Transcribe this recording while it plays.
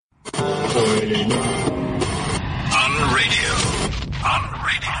On radio.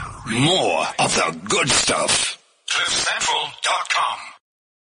 More of the good stuff. CliffCentral.com.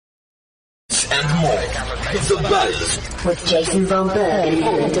 And more. The Buzz. With Jason Von Berg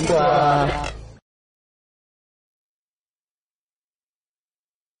and Dubois.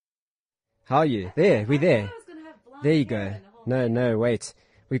 How are you? There, we're there. There you go. No, wait.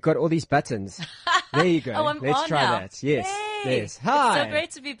 We've got all these buttons. There you go. Let's try now. that. Yes. Hey. Yes. Hi. It's so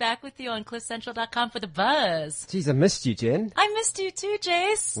great to be back with you on CliffCentral.com for the Buzz. Jeez, I missed you, Jen. I missed you too,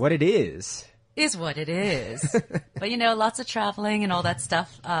 Jace. What it is what it is. But lots of traveling and all that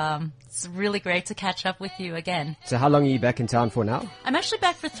stuff. It's really great to catch up with you again. So how long are you back in town for now? I'm actually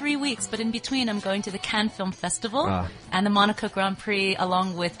back for 3 weeks, but in between I'm going to the Cannes Film Festival and the Monaco Grand Prix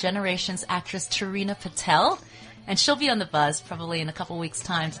along with Generations actress Tarina Patel. And she'll be on the Buzz probably in a couple weeks'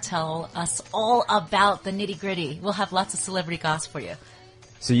 time to tell us all about the nitty-gritty. We'll have lots of celebrity gossip for you.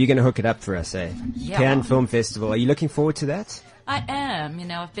 So you're going to hook it up for us, eh? Yeah. Cannes Film Festival. Are you looking forward to that? I am.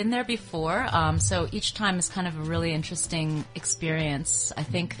 I've been there before, so each time is kind of a really interesting experience. I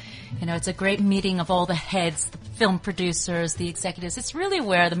think, it's a great meeting of all the heads, the film producers, the executives. It's really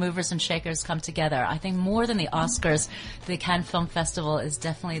where the movers and shakers come together. I think more than the Oscars, the Cannes Film Festival is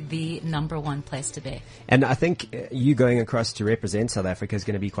definitely the number one place to be. And I think you going across to represent South Africa is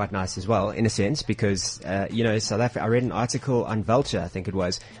going to be quite nice as well, in a sense, because, South Africa, I read an article on Vulture, I think it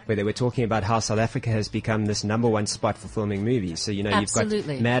was, where they were talking about how South Africa has become this number one spot for filming movies. So, Absolutely. You've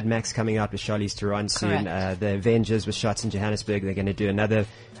got Mad Max coming out with Charlize Theron soon. The Avengers was shot in Johannesburg. They're going to do another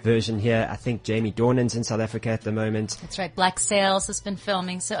version here. I think Jamie Dornan's in South Africa at the moment. That's right. Black Sails has been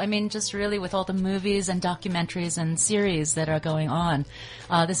filming. So, just really with all the movies and documentaries and series that are going on,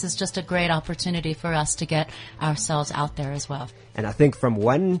 this is just a great opportunity for us to get ourselves out there as well. And I think from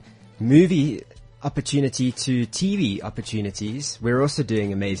one movie opportunity to TV opportunities, we're also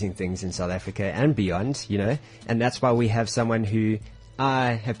doing amazing things in South Africa and beyond, and that's why we have someone who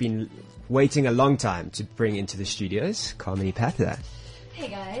I have been waiting a long time to bring into the studios, Carmony Pather. Hey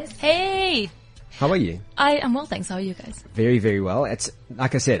guys. Hey! How are you? I am well, thanks. How are you guys? Very, very well. It's,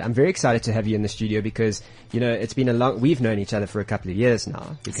 like I said, I'm very excited to have you in the studio because, it's been we've known each other for a couple of years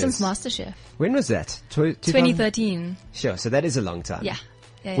now. Since MasterChef. When was that? 2013. Sure, so that is a long time. Yeah.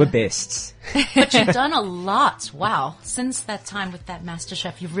 We're bests. But you've done a lot. Wow. Since that time with that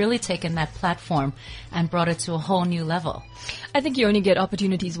MasterChef, you've really taken that platform and brought it to a whole new level. I think you only get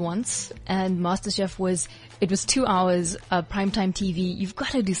opportunities once, and MasterChef was 2 hours of primetime TV. You've got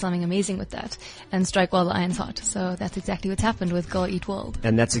to do something amazing with that and strike while the iron's hot. So that's exactly what's happened with Girl Eat World.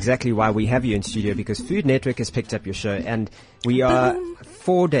 And that's exactly why we have you in studio, because Food Network has picked up your show, and we are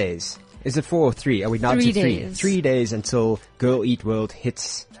 4 days. Is it 4 or 3? Are we now 3 to 3? days. 3 days until Girl Eat World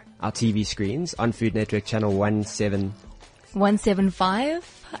hits our TV screens on Food Network channel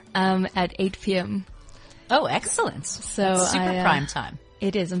 175 at 8 p.m. Oh, excellent. So that's super prime time.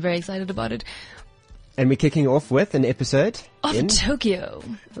 It is. I'm very excited about it. And we're kicking off with an episode of Tokyo.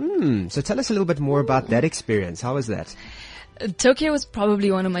 So tell us a little bit more about that experience. How was that? Tokyo was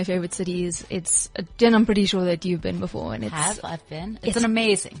probably one of my favorite cities. Jen, I'm pretty sure that you've been before, and I've been. It's an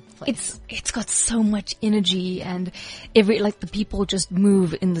amazing place. It's got so much energy, and the people just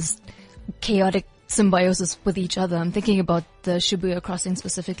move in this chaotic symbiosis with each other. I'm thinking about the Shibuya crossing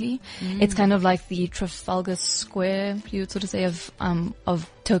specifically. It's kind of like the Trafalgar Square, you would sort of say, of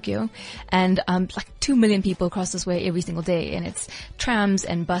Tokyo. And 2 million people cross this way every single day, and it's trams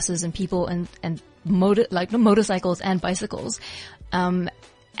and buses and people and motorcycles and bicycles. And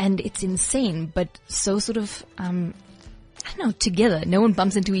it's insane, but so sort of, together. No one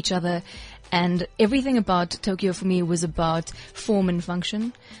bumps into each other. And everything about Tokyo for me was about form and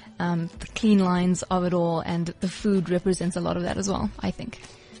function. The clean lines of it all, and the food represents a lot of that as well, I think.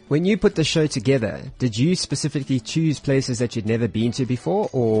 When you put the show together, did you specifically choose places that you'd never been to before,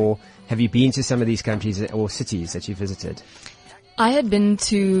 or have you been to some of these countries or cities that you visited? I had been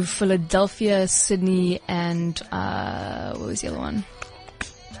to Philadelphia, Sydney, and what was the other one?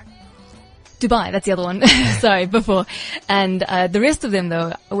 Dubai, that's the other one. Sorry, before. And the rest of them,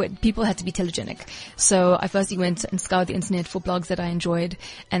 though, people had to be telegenic. So I firstly went and scoured the internet for blogs that I enjoyed,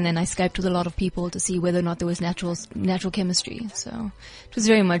 and then I Skyped with a lot of people to see whether or not there was natural chemistry. So it was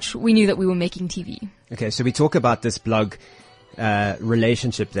very much, we knew that we were making TV. Okay, so we talk about this blog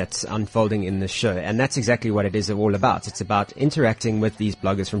relationship that's unfolding in the show, and that's exactly what it is all about. It's about interacting with these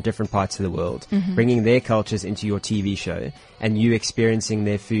bloggers from different parts of the world, bringing their cultures into your TV show, and you experiencing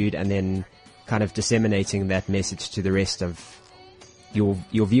their food and then kind of disseminating that message to the rest of your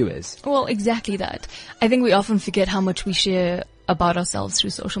viewers. Well, exactly that. I think we often forget how much we share about ourselves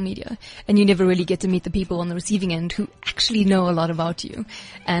through social media. And you never really get to meet the people on the receiving end who actually know a lot about you.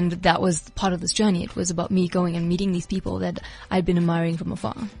 And that was part of this journey. It was about me going and meeting these people that I'd been admiring from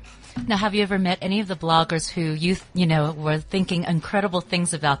afar. Now, have you ever met any of the bloggers who you know, were thinking incredible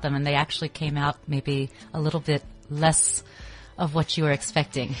things about them and they actually came out maybe a little bit less of what you were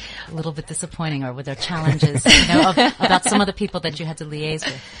expecting, a little bit disappointing, or were there challenges, about some of the people that you had to liaise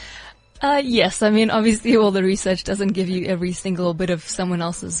with? Yes, I mean, obviously all the research doesn't give you every single bit of someone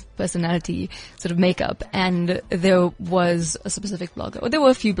else's personality sort of makeup. And there was a specific blogger, or there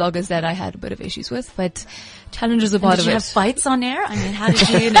were a few bloggers that I had a bit of issues with, but challenges are part of it. Did you have fights on air? I mean, how did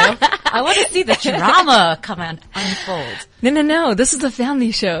you I want to see the drama come and unfold. No. This is a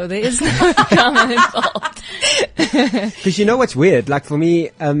family show. There is no drama involved. Because you know what's weird? Like for me,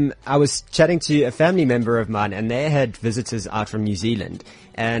 I was chatting to a family member of mine and they had visitors out from New Zealand.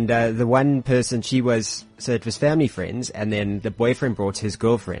 And the one person, so it was family friends, and then the boyfriend brought his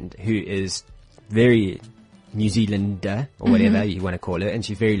girlfriend, who is very New Zealander, or whatever you want to call her, and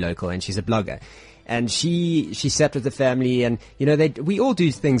she's very local, and she's a blogger. And she sat with the family, and, you know, we all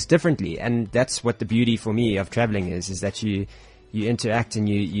do things differently, and that's what the beauty for me of traveling is that you interact and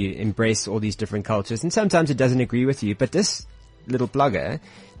you embrace all these different cultures, and sometimes it doesn't agree with you, but this little blogger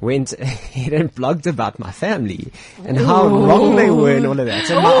went ahead and blogged about my family and how wrong they were and all of that.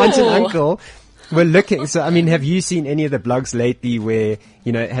 So my aunt and uncle were looking. So, I mean, have you seen any of the blogs lately where,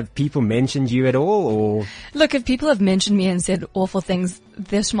 you know, have people mentioned you at all, or? Look, if people have mentioned me and said awful things,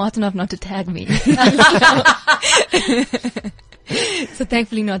 they're smart enough not to tag me. So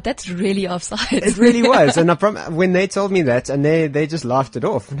thankfully not. That's really offside. It really was. And when they told me that, and they just laughed it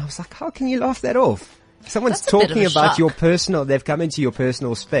off. And I was like, how can you laugh that off? Someone's talking about your personal, they've come into your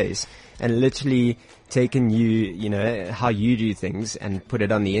personal space and literally taken you know, how you do things and put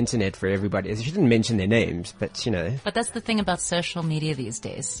it on the internet for everybody. She didn't mention their names, but you know. But that's the thing about social media these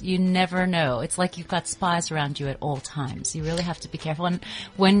days. You never know. It's like you've got spies around you at all times. You really have to be careful. And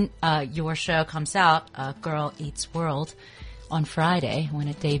when your show comes out, Girl Eats World, on Friday, when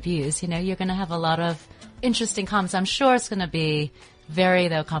it debuts, you know, you're going to have a lot of interesting comments. I'm sure it's going to be very,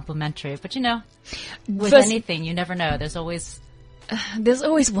 though, complimentary. But, you know, with anything, you never know. There's always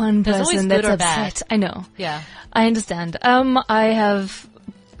one person that's upset. I know. Yeah. I understand. I have,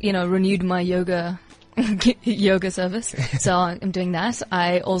 you know, renewed my yoga service. So I'm doing that.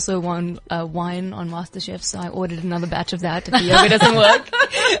 I also won wine on MasterChef, so I ordered another batch of that if the yoga doesn't work.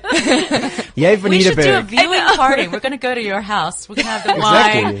 Yay, we should do a Bonita viewing party. We're going to go to your house. We're going to have the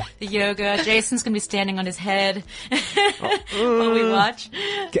wine, the yoga. Jason's going to be standing on his head while we watch.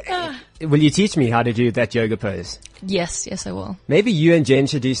 Will you teach me how to do that yoga pose? Yes, I will. Maybe you and Jen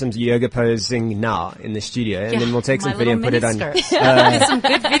should do some yoga posing now in the studio, and then we'll take some video and put it on. There's some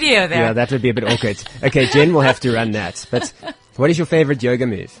good video there. Yeah, that would be a bit awkward. Okay, Jen will have to run that. But what is your favorite yoga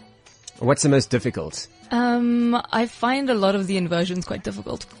move? What's the most difficult? I find a lot of the inversions quite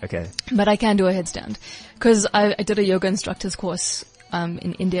difficult. Okay. But I can do a headstand. Because I did a yoga instructor's course in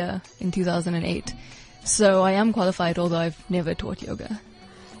India in 2008. So I am qualified, although I've never taught yoga.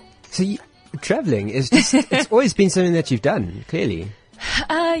 So traveling is just, it's always been something that you've done, clearly.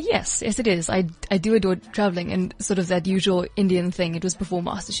 Yes, it is. I do adore traveling, and sort of that usual Indian thing. It was before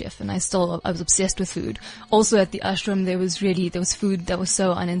MasterChef, and I was obsessed with food. Also at the ashram, there was food that was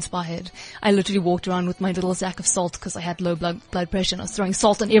so uninspired. I literally walked around with my little sack of salt because I had low blood pressure, and I was throwing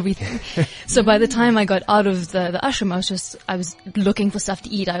salt on everything. So by the time I got out of the ashram, I was looking for stuff to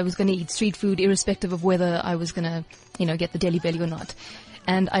eat. I was going to eat street food, irrespective of whether I was going to, you know, get the Delhi belly or not.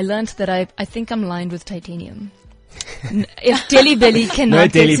 And I learned that I think I'm lined with titanium. If Delhi belly cannot no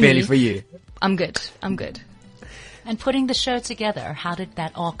Delhi get belly me, for you. I'm good. And putting the show together, how did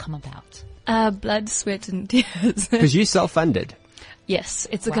that all come about? Blood, sweat, and tears. Because you self-funded. Yes,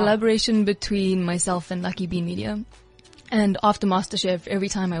 it's a collaboration between myself and Lucky Bean Media. And after MasterChef, every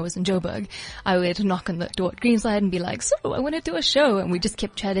time I was in Joburg, I would knock on the door at Greenside and be like, so I want to do a show. And we just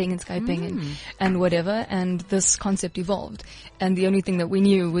kept chatting and Skyping and whatever. And this concept evolved. And the only thing that we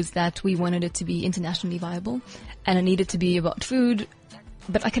knew was that we wanted it to be internationally viable. And it needed to be about food,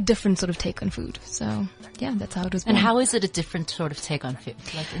 but like a different sort of take on food. So yeah, that's how it was born. And how is it a different sort of take on food?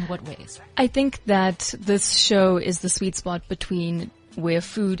 Like in what ways? I think that this show is the sweet spot between where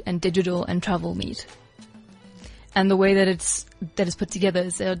food and digital and travel meet. And the way that it's put together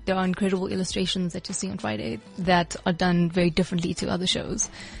is there are incredible illustrations that you see on Friday that are done very differently to other shows.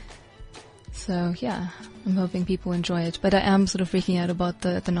 So yeah, I'm hoping people enjoy it. But I am sort of freaking out about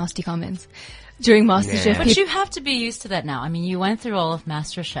the nasty comments during MasterChef. Yeah. But you have to be used to that now. I mean, you went through all of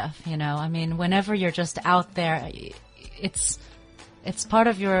MasterChef, you know. I mean, whenever you're just out there, it's It's part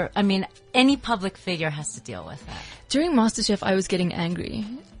of any public figure has to deal with that. During MasterChef, I was getting angry.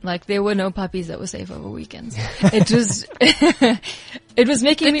 Like, there were no puppies that were safe over weekends. It was, it was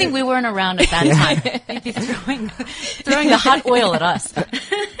making Good me... thing we weren't around at that time. They'd be throwing the hot oil at us.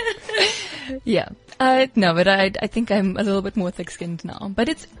 Yeah. No, but I think I'm a little bit more thick-skinned now. But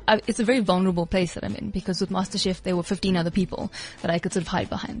it's a very vulnerable place that I'm in, because with MasterChef, there were 15 other people that I could sort of hide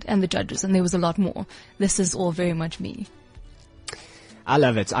behind, and the judges, and there was a lot more. This is all very much me. I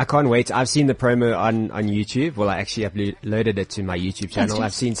love it. I can't wait. I've seen the promo on YouTube. Well, I actually uploaded it to my YouTube channel.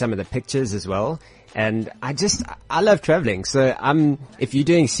 I've seen some of the pictures as well. And I love traveling. So if you're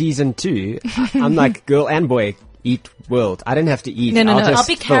doing season 2, I'm like girl and boy eat world. I don't have to eat. No. I'll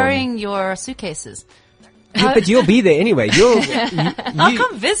be carrying your suitcases. Yeah, but you'll be there anyway. I'll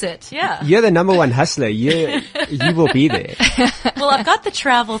come visit. Yeah. You're the number one hustler. You will be there. Well, I've got the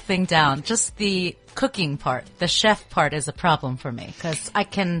travel thing down. Just the cooking part, the chef part is a problem for me, because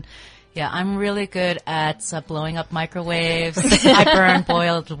I'm really good at blowing up microwaves. I burn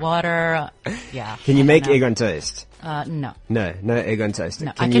boiled water. Yeah. Can you make egg on toast? No. No egg on toast.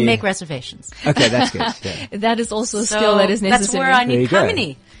 No, I can make reservations. Okay, that's good. Yeah. That is also a skill that is necessary. That's where I need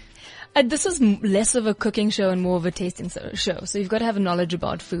company. This is less of a cooking show and more of a tasting show. So you've got to have a knowledge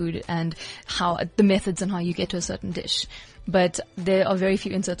about food and the methods and how you get to a certain dish. But there are very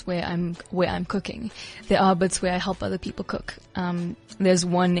few inserts where I'm cooking. There are bits where I help other people cook. There's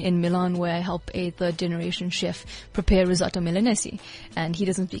one in Milan where I help a third generation chef prepare risotto milanese, and he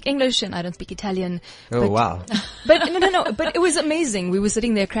doesn't speak English and I don't speak Italian. Oh, wow. But no, but it was amazing. We were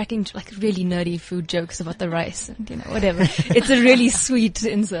sitting there cracking like really nerdy food jokes about the rice and whatever. It's a really sweet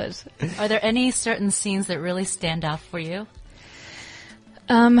insert. Are there any certain scenes that really stand out for you?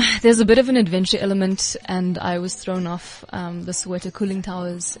 There's a bit of an adventure element, and I was thrown off the Soweto cooling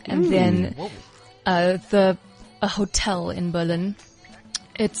towers, and then a hotel in Berlin.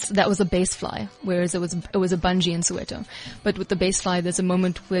 That was a base fly, whereas it was a bungee in Soweto. But with the base fly, there's a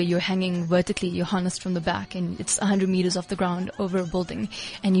moment where you're hanging vertically, you're harnessed from the back, and it's 100 meters off the ground over a building,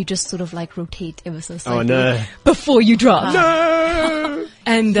 and you just sort of like rotate ever so slightly before you drop. No!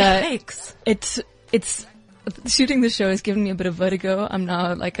 And Yikes. it's shooting the show has given me a bit of vertigo. I'm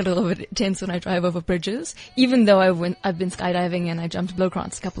now like a little bit tense when I drive over bridges, even though I've been skydiving and I jumped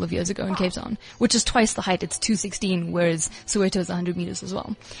Blowkrans a couple of years ago in Cape Town, which is twice the height. It's 216, whereas Soweto is 100 meters as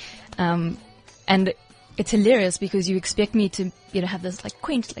well. And it's hilarious because you expect me to, have this like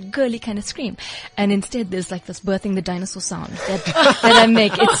quaint, like girly kind of scream. And instead there's like this birthing the dinosaur sound that I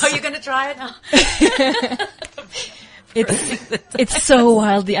make. Are you going to try it now? It's so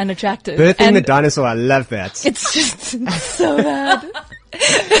wildly unattractive. Birthing the dinosaur, I love that. It's just so bad.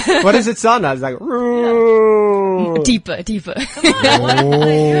 What does it sound like? It's like, deeper. Come on,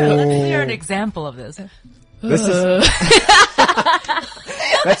 let's hear an example of this. This is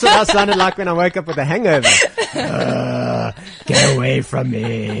that's what I sounded like when I woke up with a hangover. Get away from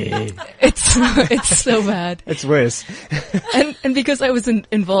me. It's so bad. It's worse. And because I was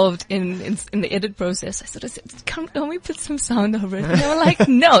involved in the edit process, I sort of said, "Can we put some sound over it?" And they were like,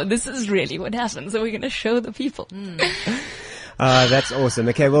 "No, this is really what happens. So we're going to show the people." That's awesome.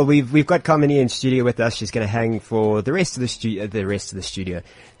 Okay, well, we've got Carmini in studio with us. She's going to hang for the rest of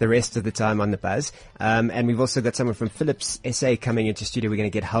the time on the Buzz. And we've also got someone from Philips SA coming into studio. We're going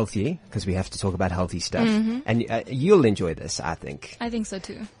to get healthy because we have to talk about healthy stuff. Mm-hmm. And you'll enjoy this, I think. I think so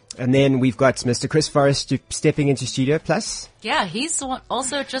too. And then we've got Mr. Chris Forrest stepping into studio plus. Yeah, he's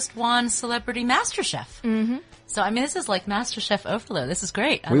also just won Celebrity MasterChef. Mm-hmm. So, this is like MasterChef overload. This is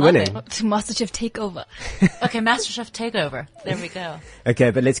great. We're winning. To MasterChef Takeover. Okay, MasterChef Takeover. There we go.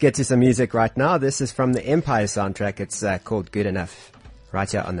 Okay, but let's get to some music right now. This is from the Empire soundtrack. It's called Good Enough. Right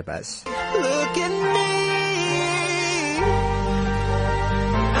here on the Buzz. Look at me.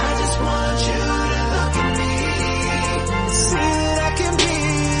 I just want you to look at me. See that I can be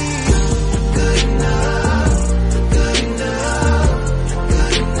good enough, good enough,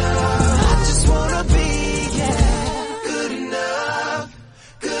 good enough. I just wanna be, good enough,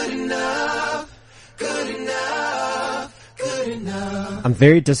 good enough, good enough, good enough. I'm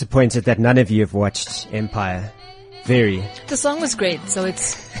very disappointed that none of you have watched Empire. Very. The song was great, so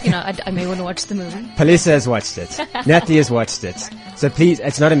it's, I may want to watch the movie. Palisa has watched it. Natalie has watched it. So please,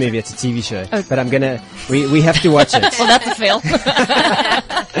 it's not a movie, it's a TV show. Okay. But we have to watch it. Well, that's a fail.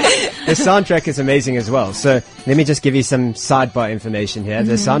 The soundtrack is amazing as well. So let me just give you some sidebar information here. Mm-hmm.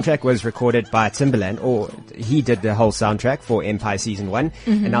 The soundtrack was recorded by Timbaland, or he did the whole soundtrack for Empire Season 1.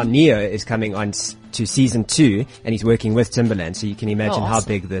 Mm-hmm. And now Neo is coming on to Season 2, and he's working with Timbaland. So you can imagine how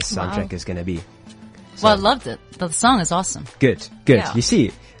big this soundtrack is going to be. So. Well, I loved it. The song is awesome. Good. Yeah. You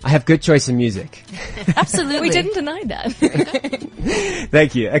see, I have good choice in music. Absolutely. We didn't deny that.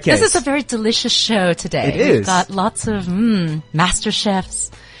 Thank you. Okay. This is a very delicious show today. It is. We've got lots of master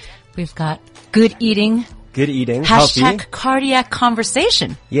chefs. We've got good eating. Good eating, healthy. Hashtag cardiac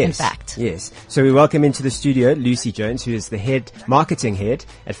conversation, Yes. in fact. Yes. So we welcome into the studio Lucy Jones, who is the marketing head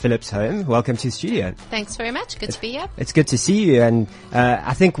at Philips Home. Welcome to the studio. Thanks very much. Good to be here. It's good to see you, and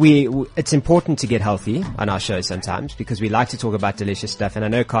I think it's important to get healthy on our show sometimes because we like to talk about delicious stuff, and I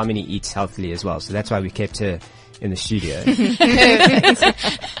know Carmini eats healthily as well, so that's why we kept her in the studio.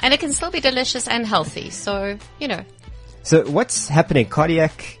 And it can still be delicious and healthy. So, So what's happening?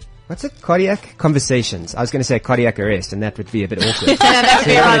 What's it? Cardiac conversations. I was going to say cardiac arrest, and that would be a bit awkward. that would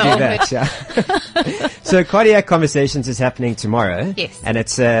be So rather we're gonna awkward. do that, yeah. So cardiac conversations is happening tomorrow. Yes. And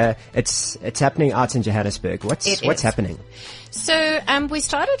it's happening out in Johannesburg. What's It is. happening? So we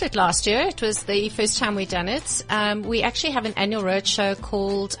started it last year. It was the first time we'd done it. We actually have an annual roadshow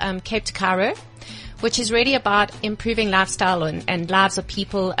called Cape to Cairo, which is really about improving lifestyle and lives of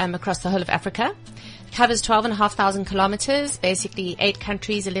people across the whole of Africa. Covers 12,500 kilometers, basically 8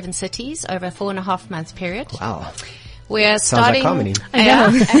 countries, 11 cities over a 4.5-month period. Wow. We're Sounds like starting.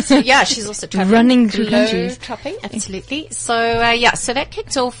 Carmini. Yeah, she's also traveling. Running through Globe countries. Tropping, absolutely. So, so that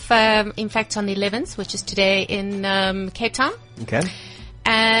kicked off, in fact, on the 11th, which is today in Cape Town. Okay.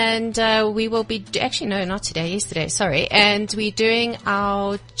 And we will be, actually no, not today, yesterday, sorry. And we're doing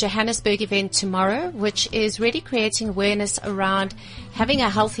our Johannesburg event tomorrow, which is really creating awareness around having a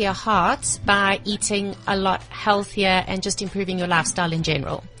healthier heart by eating a lot healthier and just improving your lifestyle in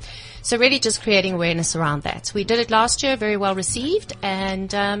general. So really just creating awareness around that. We did it last year, very well received.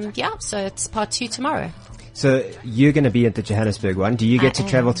 And so it's part 2 tomorrow. So you're going to be at the Johannesburg one. Do you get to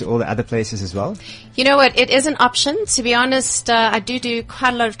travel to all the other places as well? You know what? It is an option. To be honest, I do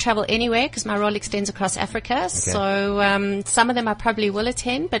quite a lot of travel anyway because my role extends across Africa. So some of them I probably will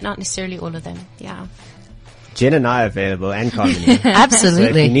attend, but not necessarily all of them. Yeah. Jen and I are available, and Carmini. So if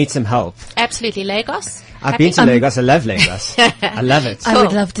Absolutely. you need some help. Absolutely. Lagos? I've been to Lagos. I love Lagos. I love it. I would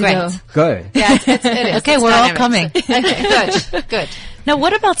Cool. love to Great. go. Go. Yeah, it is. Okay, It's we're all dynamic. coming. Okay, good. Now,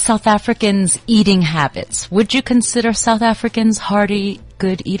 what about South Africans' eating habits? Would you consider South Africans hearty,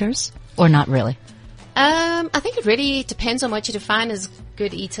 good eaters? Or not really? I think it really depends on what you define as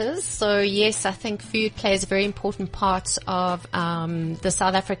good eaters. So yes, I think food plays a very important part of the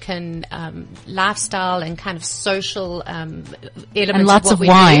South African lifestyle and kind of social elements. And lots what of we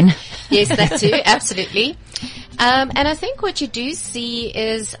wine. do. Yes, that too, absolutely. And I think what you do see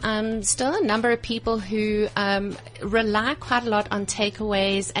is still a number of people who rely quite a lot on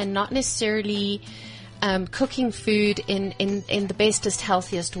takeaways and not necessarily cooking food in the bestest,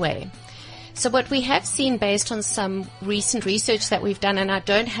 healthiest way. So what we have seen based on some recent research that we've done, and I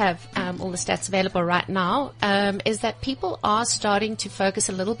don't have all the stats available right now, is that people are starting to focus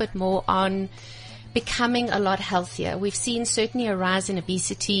a little bit more on becoming a lot healthier. We've seen certainly a rise in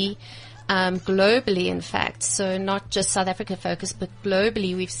obesity globally, in fact. So not just South Africa focused, but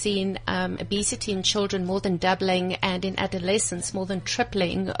globally we've seen obesity in children more than doubling and in adolescents more than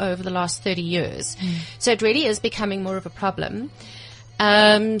tripling over the last 30 years. So it really is becoming more of a problem.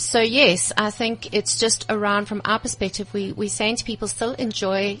 So yes, I think it's just around from our perspective, we're saying to people still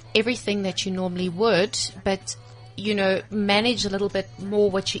enjoy everything that you normally would, but manage a little bit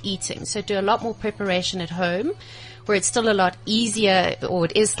more what you're eating. So do a lot more preparation at home where it's still a lot easier, or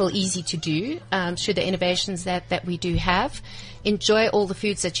it is still easy to do, through the innovations that we do have. Enjoy all the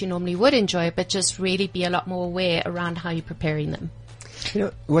foods that you normally would enjoy, but just really be a lot more aware around how you're preparing them.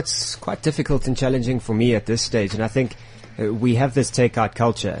 What's quite difficult and challenging for me at this stage, and I think we have this takeout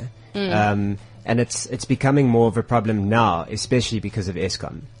culture, and it's becoming more of a problem now, especially because of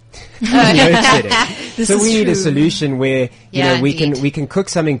Eskom. So we need a solution where we can cook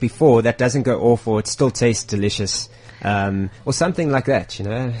something before that doesn't go off, or it still tastes delicious, or something like that.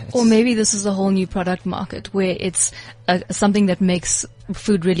 Or maybe this is a whole new product market where it's something that makes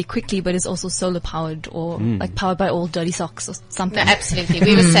food really quickly, but is also solar powered or like powered by old dirty socks or something. No, absolutely.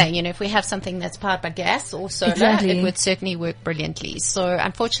 We were saying, if we have something that's powered by gas or solar, Exactly. it would certainly work brilliantly. So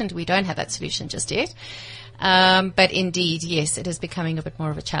unfortunately, we don't have that solution just yet. But indeed, yes, it is becoming a bit more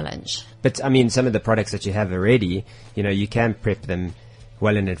of a challenge. But I mean, some of the products that you have already, you can prep them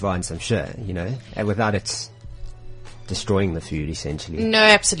well in advance, I'm sure, and without it destroying the food, essentially. No,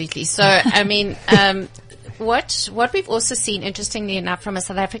 absolutely. So, I mean, what we've also seen, interestingly enough, from a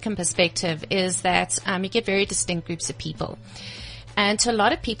South African perspective, is that you get very distinct groups of people. And to a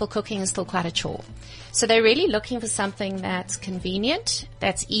lot of people, cooking is still quite a chore. So they're really looking for something that's convenient,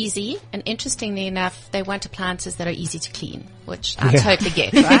 that's easy, and interestingly enough, they want appliances that are easy to clean, which I totally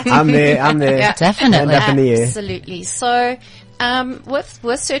get, right? I'm there. Definitely. Hand up in the air. Absolutely. So,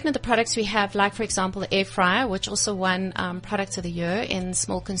 With certain of the products we have, like for example the air fryer, which also won Product of the Year in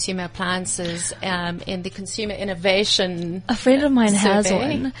Small Consumer Appliances in the Consumer Innovation. A friend of mine has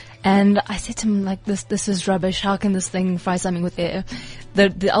survey. one, and I said to him, like, this is rubbish. How can this thing fry something with air?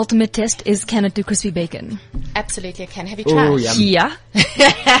 The ultimate test is, can it do crispy bacon? Absolutely, it can. Have you tried? Oh, yum. Yeah.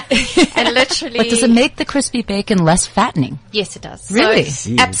 And literally, But does it make the crispy bacon less fattening? yes, it does. Really?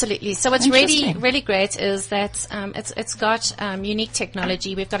 So, absolutely. So what's really, Interesting. really great is that it's got unique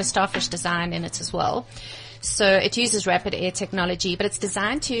technology. We've got a starfish design in it as well. So it uses rapid air technology, but it's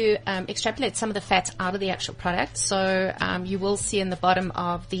designed to extrapolate some of the fat out of the actual product. So you will see in the bottom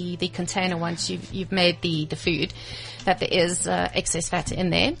of the container once you've made the food that there is excess fat in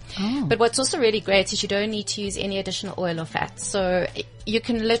there. But what's also really great is you don't need to use any additional oil or fat. So you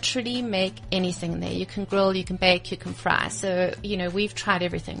can literally make anything in there. You can grill, you can bake, you can fry. So, we've tried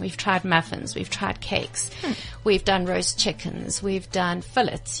everything. We've tried muffins, we've tried cakes, we've done roast chickens, we've done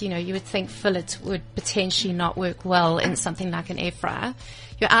fillets. You would think fillets would potentially not work well in something like an air fryer.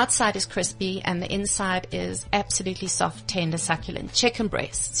 Your outside is crispy and the inside is absolutely soft, tender, succulent. Chicken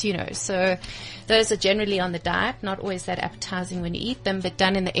breasts, so those are generally on the diet, not always that appetizing when you eat them, but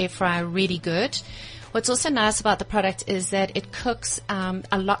done in the air fryer, really good. What's also nice about the product is that it cooks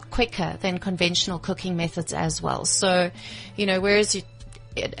a lot quicker than conventional cooking methods as well. So, whereas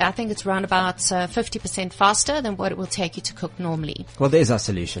I think it's around about 50% faster than what it will take you to cook normally. Well, there's our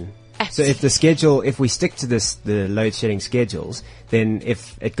solution. Absolutely. So if we stick to the load shedding schedules, then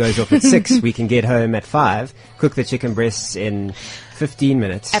if it goes off at 6, we can get home at 5, cook the chicken breasts in 15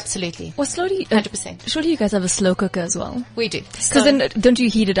 minutes. Absolutely. Well, slowly, 100%. surely you guys have a slow cooker as well. We do. Because then, don't you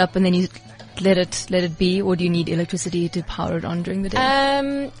heat it up and then you let it be, or do you need electricity to power it on during the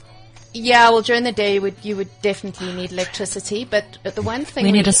day? Yeah, well, during the day you would definitely need electricity, but the one thing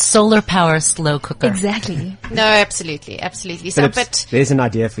We need a solar power slow cooker. Exactly. no, absolutely. So, but There's an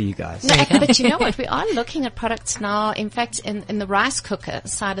idea for you guys. no, but you know what? We are looking at products now. In fact, in the rice cooker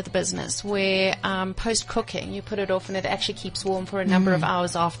side of the business, where post cooking you put it off and it actually keeps warm for a number of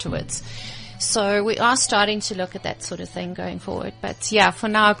hours afterwards. So we are starting to look at that sort of thing going forward. But yeah, for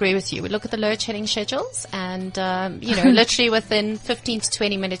now, I agree with you. We look at the load shedding schedules and, literally within 15 to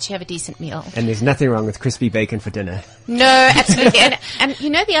 20 minutes, you have a decent meal. And there's nothing wrong with crispy bacon for dinner. No, absolutely. and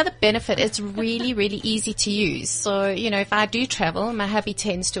the other benefit, it's really, really easy to use. So, if I do travel, my hubby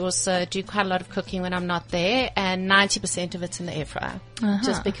tends to also do quite a lot of cooking when I'm not there, and 90% of it's in the air fryer.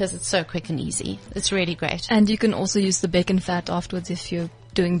 Just because it's so quick and easy. It's really great. And you can also use the bacon fat afterwards if you're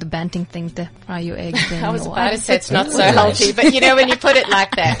doing the banting thing to fry your eggs in. I was or about to say it's not so healthy, but when you put it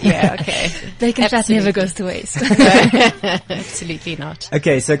like that, yeah, okay. Bacon fat Absolutely. never goes to waste. Absolutely not.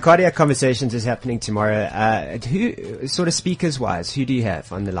 Okay, so Cardiac Conversations is happening tomorrow. Who, sort of speakers-wise, who do you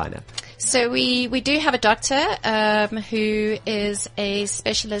have on the lineup? So we do have a doctor who is a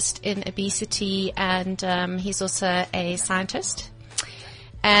specialist in obesity, and he's also a scientist.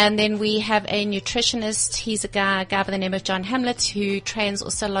 And then we have a nutritionist. He's a guy by the name of John Hamlet, who trains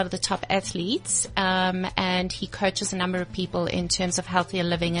also a lot of the top athletes, and he coaches a number of people in terms of healthier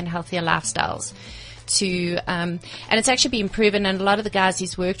living and healthier lifestyles. And it's actually been proven, and a lot of the guys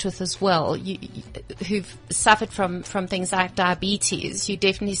he's worked with as well, who've suffered from things like diabetes, you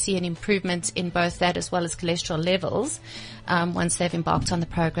definitely see an improvement in both that as well as cholesterol levels once they've embarked on the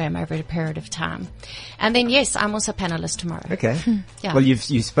program over a period of time. And then, yes, I'm also a panelist tomorrow. Okay. Yeah. Well, you've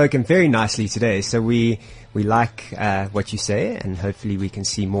spoken very nicely today, so we like what you say, and hopefully we can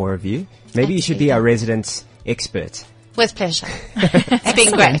see more of you. Maybe you should be our resident expert. With pleasure. It's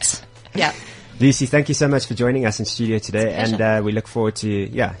been great. Yeah. Lucy, thank you so much for joining us in studio today, It's a pleasure. and we look forward to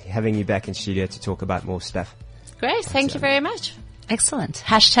having you back in studio to talk about more stuff. Great. Thank you very much. Excellent.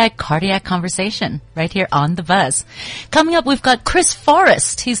 # cardiac conversation right here on The Buzz. Coming up, we've got Chris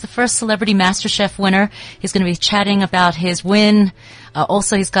Forrest. He's the first Celebrity MasterChef winner. He's going to be chatting about his win.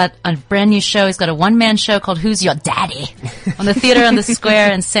 Also, he's got a brand new show. He's got a one-man show called Who's Your Daddy on the Theater on the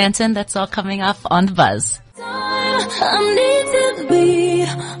Square in Santon. That's all coming up on The Buzz. I need to be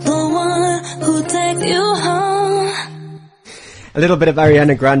the one who takes you home. A little bit of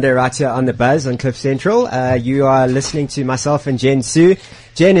Ariana Grande right here on The Buzz on Cliff Central. You are listening to myself and Jen Sue.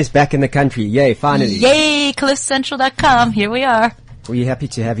 Jen is back in the country. Yay, finally. Yay, cliffcentral.com. Here we are. We're happy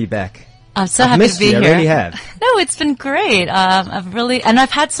to have you back. I'm so I've happy missed to be you, here. I really have. No, it's been great.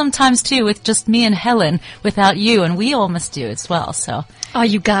 I've had some times too with just me and Helen without you, and we all missed you as well. So, Oh,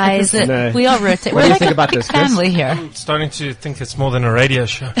 you guys. No. we all rotate. What We're do you like think a about big this, Chris? family here. I'm starting to think it's more than a radio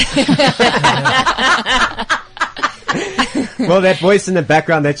show. Well, that voice in the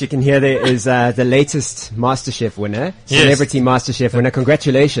background that you can hear there is the latest MasterChef winner, Yes. Celebrity MasterChef winner.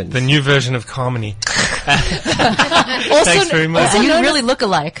 Congratulations. The new version of Carmony. Thanks very much. Also, you really look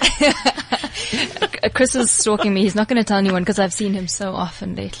alike. Chris is stalking me. He's not going to tell anyone because I've seen him so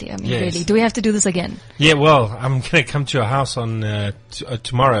often lately. I mean, Yes. really. Do we have to do this again? Yeah, well, I'm going to come to your house on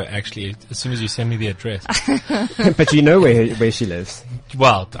tomorrow, actually, as soon as you send me the address. But you know where she lives.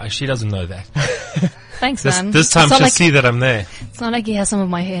 Well, she doesn't know that. Thanks, This, man. this time It's not she'll like, see that I'm there. it's not like he has some of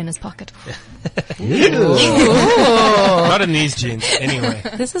my hair in his pocket. Not in these jeans, anyway.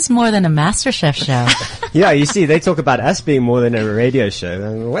 This is more than a MasterChef show. Yeah, you see, they talk about us being more than a radio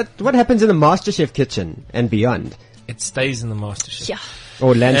show. What happens in the MasterChef kitchen and beyond? It stays in the MasterChef. Yeah.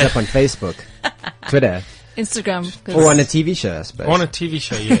 Or lands up on Facebook, Twitter, Instagram. 'cause- or on a TV show, I suppose. On a TV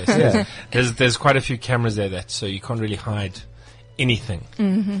show, yes. Yeah. There's quite a few cameras there, so you can't really hide anything.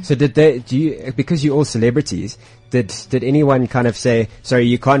 So because you're all celebrities, did anyone kind of say, sorry,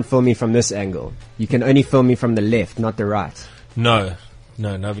 you can't film me from this angle. You can only film me from the left, not the right. No,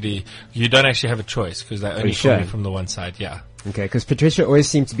 nobody. You don't actually have a choice because they only you film sure? you from the one side. Yeah. Okay, because Patricia always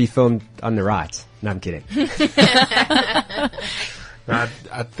seemed to be filmed on the right. No, I'm kidding. No,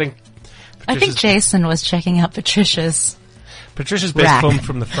 I think. I think Jason was checking out Patricia's. Patricia's best Rack. filmed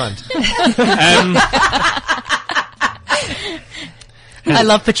from the front. I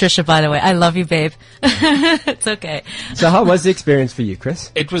love Patricia, by the way. I love you, babe. It's okay. So how was the experience for you,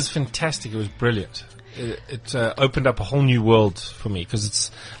 Chris? It was fantastic. It was brilliant. It opened up a whole new world for me because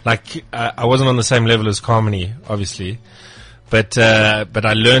it's like I wasn't on the same level as Carmony, obviously, but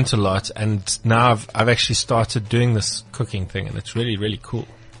I learned a lot, and now I've actually started doing this cooking thing, and it's really, really cool.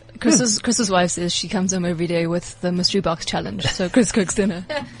 Chris's wife says she comes home every day with the mystery box challenge. So Chris cooks dinner.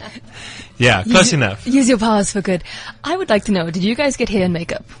 Yeah, close enough. Use your powers for good. I would like to know, did you guys get hair and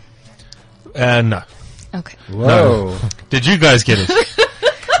makeup? No. Okay. Whoa. Did you guys get it?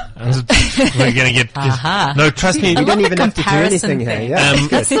 We're gonna get. Aha. No, trust me. You love don't the even have to do comparison anything here. thing. Yeah.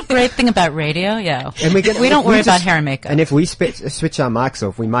 That's the great thing about radio, yeah. And We don't worry about hair and makeup. And if we switch our mics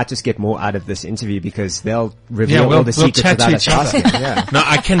off, we might just get more out of this interview because they'll reveal we'll all the secrets chat to without us each other. asking. Yeah. No,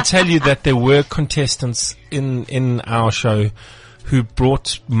 I can tell you that there were contestants in our show who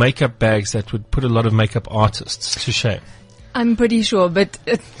brought makeup bags that would put a lot of makeup artists to shame. I'm pretty sure, but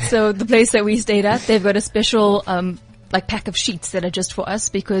so the place that we stayed at, they've got a special like pack of sheets that are just for us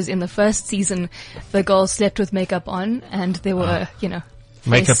because in the first season the girls slept with makeup on and there were,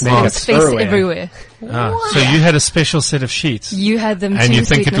 Makeup there was marks. face everywhere. everywhere. So you had a special set of sheets, You had them and too, you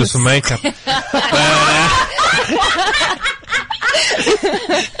think it was for sweetness. makeup.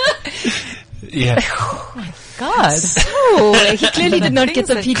 Yeah. God. Oh, he clearly did not get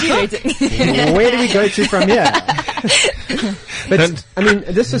the Things PG that rating. Where do we go to from here? But, I mean,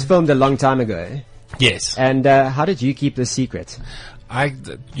 this was filmed a long time ago. Yes. And how did you keep this secret?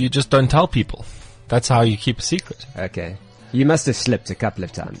 You just don't tell people. That's how you keep a secret. Okay. You must have slipped a couple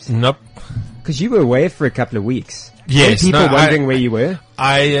of times. Nope. Because you were away for a couple of weeks. Yes, Were people no, wondering where you were?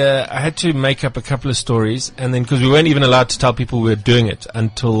 I had to make up a couple of stories, and then because we weren't even allowed to tell people we were doing it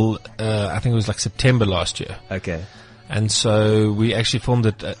until I think it was like September last year, Okay. and so we actually filmed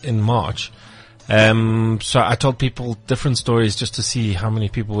it in March. So I told people different stories just to see how many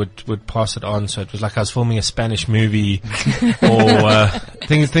people would pass it on. So it was like I was filming a Spanish movie or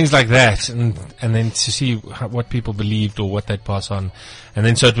things like that, and then to see what people believed or what they'd pass on. And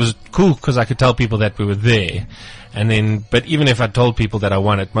then so it was cool because I could tell people that we were there. And then, but even if I told people that I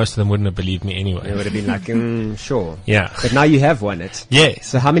won it, most of them wouldn't have believed me It anyway. would have been like, sure. Yeah. But now you have won it. Yes.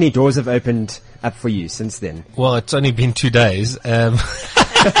 So how many doors have opened up for you since then? Well, it's only been 2 days.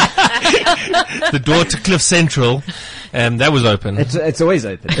 The door to Cliff Central, that was open. It's always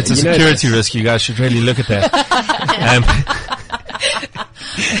open. It's a You know security this. risk. You guys should really look at that.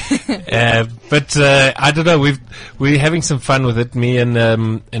 But I don't know. We're having some fun with it. Me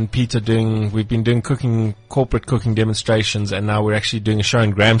and Peter we've been doing corporate cooking demonstrations, and now we're actually doing a show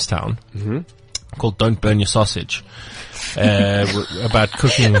in Grahamstown called "Don't Burn Your Sausage," about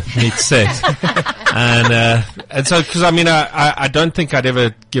cooking meat set. And so, because I mean, I don't think I'd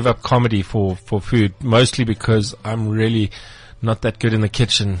ever give up comedy for food, mostly because I'm really not that good in the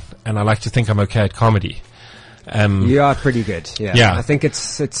kitchen, and I like to think I'm okay at comedy. You are pretty good. Yeah. Yeah. I think it's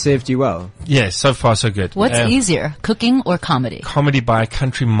served you well. Yeah, so far so good. What's easier, cooking or comedy? Comedy by a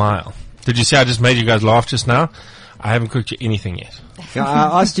country mile. Did you see I just made you guys laugh just now? I haven't cooked you anything yet. Yeah,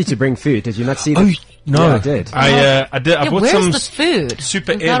 I asked you to bring food. Did you not see that? Oh, no. Yeah, I did. I did. I Yeah, bought where's some the food?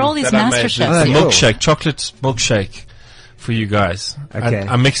 Super We've got M all these that I made. MasterChefs Oh, here. cool. Milkshake, chocolate milkshake for you guys. Okay.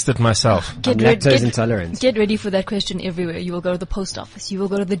 I mixed it myself. I'm lactose intolerant. Get ready for that question everywhere. You will go to the post office. You will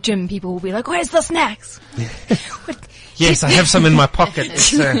go to the gym. People will be like, where's the snacks? Yes, I have some in my pocket.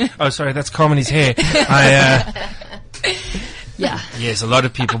 It's, oh, sorry, that's Carmony's hair. Yeah. Yes, a lot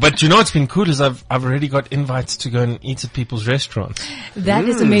of people. But you know what's been cool is I've already got invites to go and eat at people's restaurants. That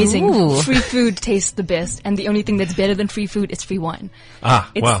is amazing. Ooh. Free food tastes the best, and the only thing that's better than free food is free wine.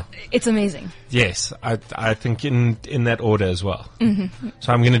 Wow. It's amazing. Yes, I think in that order as well. Mm-hmm.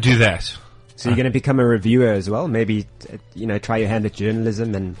 So I'm going to do that. So you're going to become a reviewer as well? Maybe, try your hand at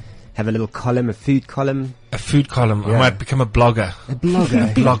journalism and have a little column, a food column. A food column. Yeah. I might become a blogger. A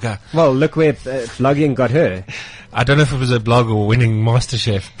blogger. Blogger. Well, look where blogging got her. I don't know if it was a blogger or winning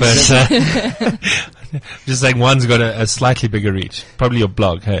MasterChef, but just saying one's got a slightly bigger reach. Probably your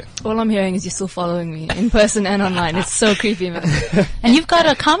blog, hey? All I'm hearing is you're still following me in person and online. It's so creepy, man. And you've got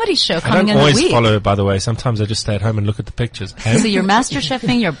a comedy show I coming don't in a always week. follow, by the way. Sometimes I just stay at home and look at the pictures. Hey? So you're master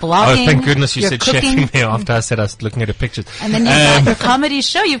chefing, you're Oh, blogging. thank goodness you you're said cooking, chefing there after I said I was looking at the pictures. and then you've got your comedy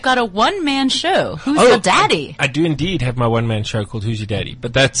show. You've got a one-man show. Who's your daddy? I do indeed have my one-man show called Who's Your Daddy,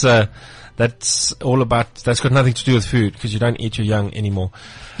 but that's all about, that's got nothing to do with food because you don't eat your young anymore.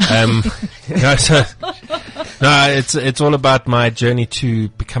 It's all about my journey to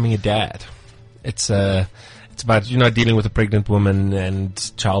becoming a dad. It's about, dealing with a pregnant woman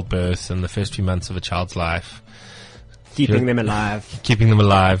and childbirth and the first few months of a child's life. Keeping them alive. Keeping them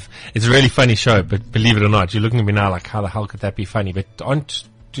alive. It's a really funny show, but believe it or not, you're looking at me now like, how the hell could that be funny? But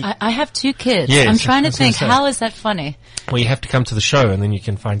I have 2 kids. Yes, I'm trying I to was gonna think, say. how is that funny? well, you have to come to the show and then you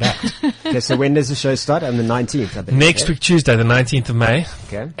can find out. Okay, so when does the show start? On the 19th, I believe. Next week, Tuesday, the 19th of May.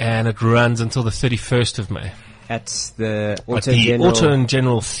 Okay. And it runs until the 31st of May. At the At Auto the General, Auto and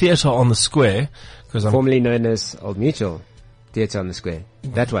General Theatre on the Square. Because I'm formerly known as Old Mutual Theatre on the Square.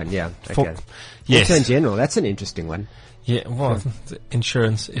 That one, yeah. Okay. yes. Auto and General, that's an interesting one. Yeah, well, the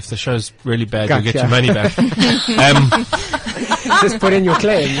insurance, if the show's really bad, Gotcha. you'll get your money back. Just put in your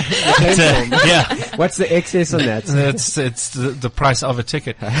claim. Your claim form. Yeah, What's the excess on that? it's the price of a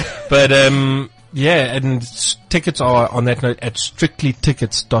ticket. But, yeah, and tickets are on that note at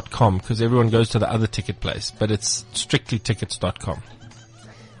strictlytickets.com because everyone goes to the other ticket place, but it's strictlytickets.com.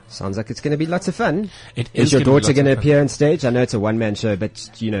 Sounds like it's going to be lots of fun. It Is your gonna be daughter lots going to of fun. appear on stage? I know it's a one-man show, but,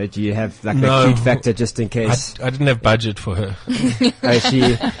 do you have like No. a cute factor just in case? I didn't have budget for her.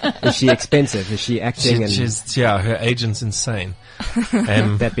 Is she expensive? Is she acting Her agent's insane.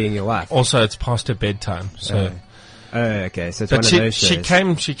 that being your wife? Also, it's past her bedtime, so. Oh, okay. So it's But one of those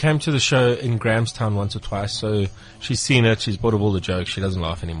shows. she came to the show in Grahamstown once or twice, so she's seen it, she's bought up all the jokes, she doesn't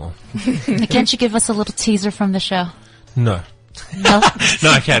laugh anymore. Can't you give us a little teaser from the show? No. No? No,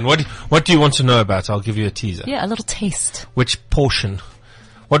 I can. What do you want to know about? I'll give you a teaser. Yeah, a little taste. Which portion?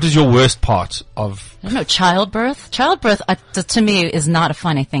 What is your worst part of? I don't know, childbirth? Childbirth, to me, is not a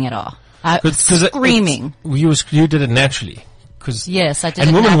funny thing at all. Screaming. You did it naturally. Yes, I did And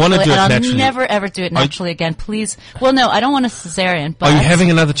it women want to naturally, do it and I'll naturally. never ever do it naturally again, please. Well, no, I don't want a cesarean, but... Are you having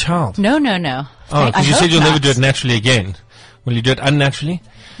another child? No. Oh, because you said you'll never do it naturally again. Will you do it unnaturally?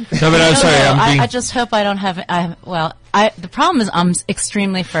 No, but I'm sorry, I just hope I don't have... the problem is I'm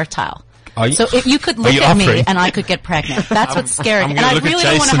extremely fertile. Are you- So if you could are look you at me offering? and I could get pregnant. That's what's scary. I'm And gonna I look at really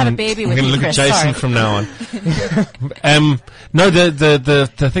don't want to have a Jason- baby I'm with gonna you, look Chris. at Jason Sorry. from now on. No,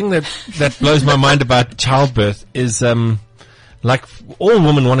 the thing that blows my mind about childbirth is, like all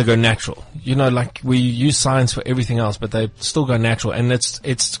women want to go natural. Like we use science for everything else, but they still go natural. And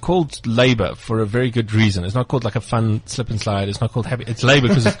it's called labor for a very good reason. It's not called like a fun slip and slide. It's not called happy. It's labor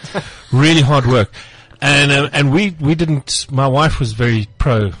because it's really hard work. And we didn't, my wife was very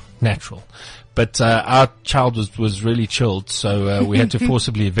pro natural. But our child was really chilled, so we had to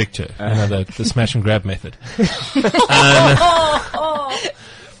forcibly evict her. The smash and grab method.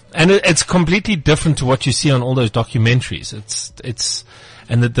 And it's completely different to what you see on all those documentaries.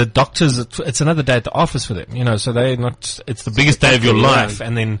 And the doctors, it's another day at the office for them, so they're not, it's the biggest day of your life,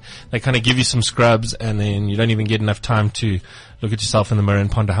 and then they kind of give you some scrubs, and then you don't even get enough time to look at yourself in the mirror and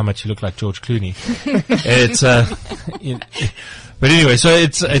ponder how much you look like George Clooney. But anyway, so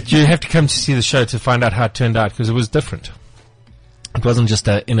you have to come to see the show to find out how it turned out, because it was different. It wasn't just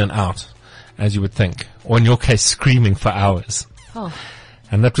in and out, as you would think, or in your case, screaming for hours. Oh.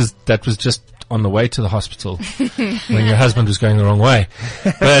 And that was just on the way to the hospital when your husband was going the wrong way.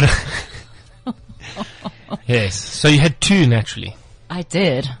 But yes, so you had 2 naturally. I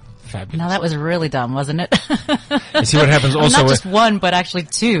did. Fabulous. Now that was really dumb, wasn't it? You see what happens Well, also not when, just one, but actually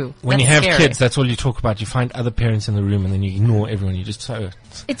 2. when you That's have scary. kids. That's all you talk about. You find other parents in the room, and then you ignore everyone. You just say,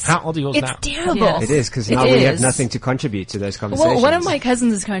 "How old are yours It's now?" terrible. Yes. It is, because It now we have is. nothing to contribute to those conversations. Well, one of my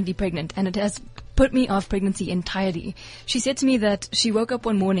cousins is currently pregnant, and it has put me off pregnancy entirely. She said to me that she woke up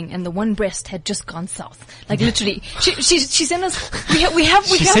one morning and the one breast had just gone south. Like literally, she sent us. We have.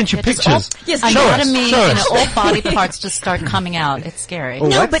 She sent you It's all- pictures. Yes, Anatomy, Show us. all body parts just start coming out. It's scary. Oh,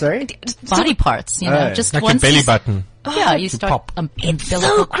 what? Sorry? Body parts, Oh. just Like once your belly you- button. Yeah, you start pop.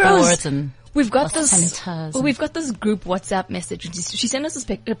 umbilical gross. cords and We've got this. placentas Well, we've got this group WhatsApp message. She sent us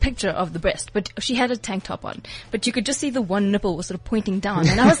a picture of the breast, but she had a tank top on. But you could just see the one nipple was sort of pointing down,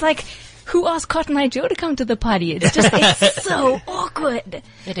 and I was like, "Who asked Cotton Eye Joe to come to the party?" It's so awkward.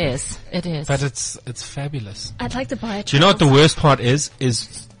 It is. But it's fabulous. I'd like to buy it. Do you know what the worst part is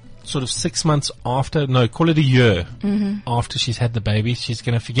sort of 6 months after, no, call it a year after she's had the baby, she's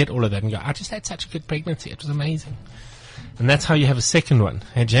going to forget all of that and go, I just had such a good pregnancy. It was amazing. And that's how you have a second one.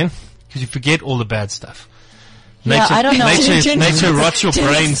 Hey, Jen? Because you forget all the bad stuff. Yeah, I don't know. Nature rots your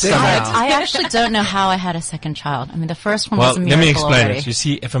brain somehow. I actually don't know how I had a second child. I mean, the first one was a Well, miracle let me explain already. it. You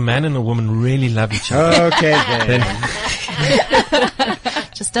see, if a man and a woman really love each other, Okay, then.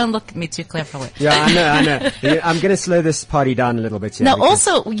 Just don't look at me too cleverly. Yeah, I know. I'm going to slow this party down a little bit here. Now, because-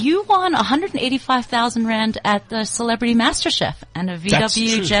 also, you won 185,000 Rand at the Celebrity MasterChef and a That's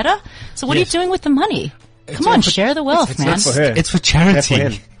VW true. Jetta. So what Yes. are you doing with the money? Come all on, for- share the wealth, man. for her. it's for That's charity. for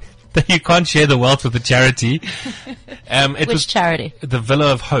him. You can't share the wealth with the charity. It Which was charity? the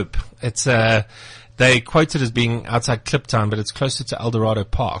Villa of Hope. It's they quote it as being outside Kliptown, but it's closer to Eldorado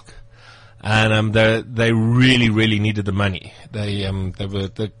Park. And they really, really needed the money. They were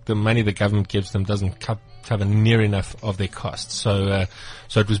the money the government gives them doesn't cover near enough of their costs. So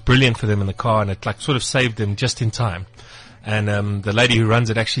it was brilliant for them in the car, and it like sort of saved them just in time. And the lady who runs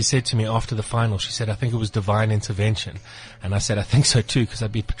it actually said to me after the final, she said, I think it was divine intervention. And I said, I think so too, because I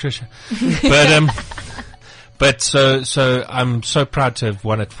beat Patricia. But so I'm so proud to have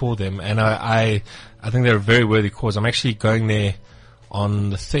won it for them. And I think they're a very worthy cause. I'm actually going there on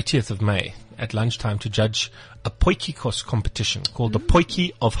the 30th of May at lunchtime to judge a Potjiekos competition called the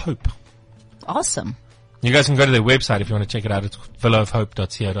Potjie of Hope. Awesome. You guys can go to their website if you want to check it out. It's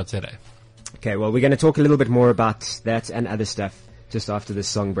villaofhope.co.za. Okay, well, we're going to talk a little bit more about that and other stuff just after this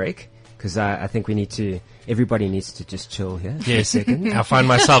song break, because I think everybody needs to just chill here for a Yes. second. I find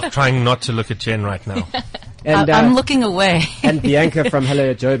myself trying not to look at Jen right now. And, I'm looking away. and Bianca from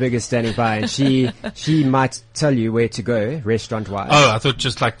Hello Joburg is standing by, and she might tell you where to go, restaurant-wise. Oh, I thought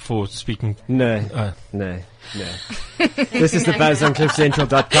just like for speaking. No. This is The Buzz on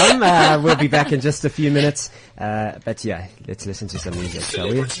CliffCentral.com. We'll be back in just a few minutes. But yeah, let's listen to some music, shall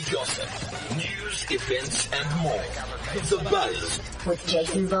we? Celebrity gossip, news, events, and more. The Buzz. With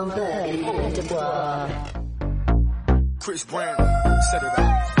Jason Von Berg and Dubois. Chris Brown, set it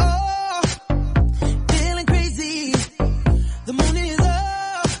up. Oh, feeling crazy. The moon is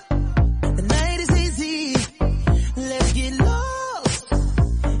up. The night is easy. Let's get lost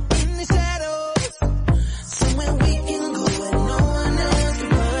in the shadows. Somewhere we can go where no one else can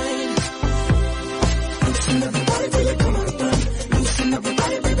find. Loosen everybody till it come undone. Loosen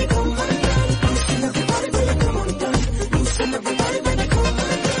everybody, baby, come undone. Loosen everybody till it come undone. Loosen everybody, baby, come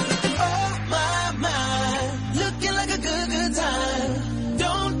undone. Oh my, looking like a good time.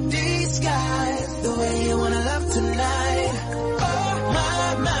 Don't disguise the way you wanna love tonight.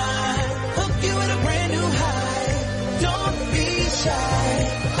 Oh my, hook you with a brand new high. Don't be shy.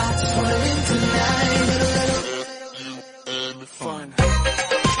 I just wanna live tonight. Fun.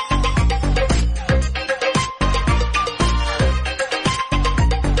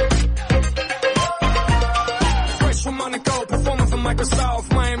 Fresh from Monaco, performing for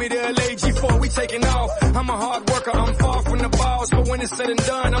Microsoft, Miami to LA, G4, we taking off. I'm a hard worker, I'm far from the boss, but when it's said and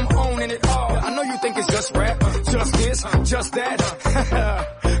done, I'm owning it all. I know you think it's just rap, just this, just that.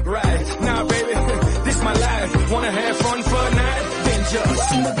 Right, nah baby, this my life. Wanna have fun for a night? Then just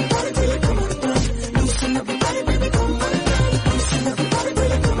loosen everybody till it come undone. Loosen everybody, baby, come undone. Loosen everybody,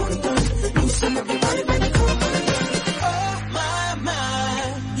 baby, come undone. Loosen everybody, baby, come undone. Oh my,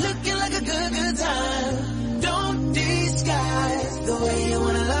 looking like a good time. Don't disguise the way you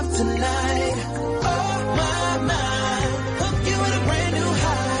wanna love tonight. Oh my, hook you with a brand new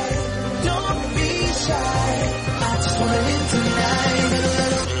high. Don't be shy. I just wanna live tonight.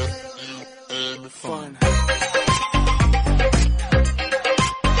 Fun.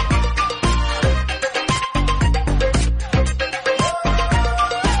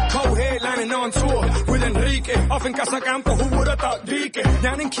 Co-headlining on tour with Enrique. Off in Casacampo, who would've thought Dique?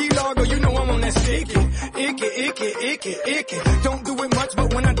 Down in Key Largo, you know I'm on that sticky. Icky. Don't do it much,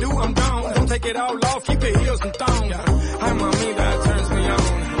 but when I do, I'm gone. Don't take it all off, keep your heels and thong. Hi, mommy, that turns me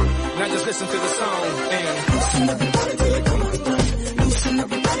on. Now just listen to the song and loosen everybody till it come undone. Loosen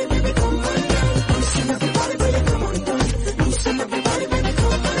everybody, baby, come undone. Loosen everybody till it come undone. Loosen everybody, baby,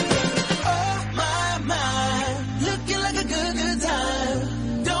 come undone. Oh my, looking like a good time.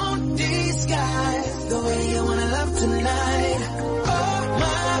 Don't disguise the way you wanna love tonight. Oh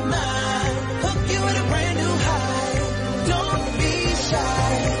my, hook you with a brand new high. Don't be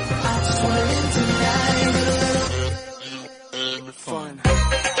shy. I just wanna live tonight.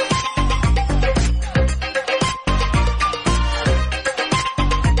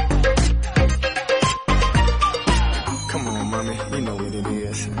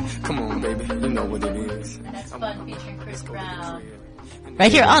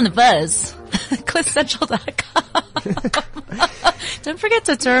 Right here on The Buzz. CliffCentral.com. Don't forget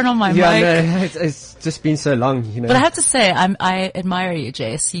to turn on my Yeah, mic. no, it's just been so long, you know. But I have to say, I admire you,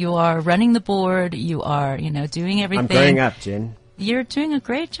 Jace. You are running the board. You are, doing everything. I'm growing up, Jen. You're doing a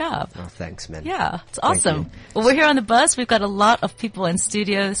great job. Oh, thanks, man. Yeah, it's Thank awesome. you. Well, we're here on The Buzz. We've got a lot of people in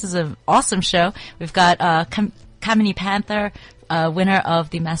studio. This is an awesome show. We've got Kamini Panther, winner of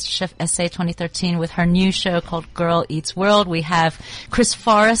the MasterChef SA 2013 with her new show called Girl Eats World. We have Chris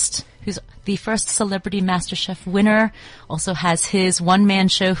Forrest, who's the first celebrity MasterChef winner, also has his one-man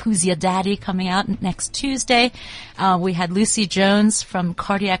show, Who's Your Daddy, coming out next Tuesday. We had Lucy Jones from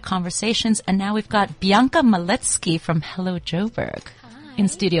Cardiac Conversations, and now we've got Bianca Maletsky from Hello Joburg in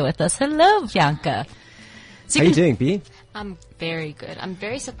studio with us. Hello, Bianca. So How you doing, B? I'm very good. I'm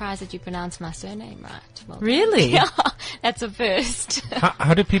very surprised that you pronounced my surname right. Well done. Really? Yeah, that's a first.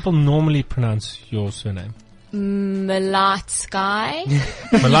 How do people normally pronounce your surname? Malatsky.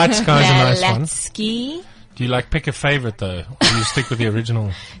 Malatsky is a nice one. Malatsky. Do you pick a favorite though? Or do you stick with the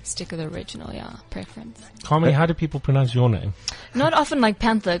original? Stick with the original, yeah. Preference. Carmen, how do people pronounce your name? Not often like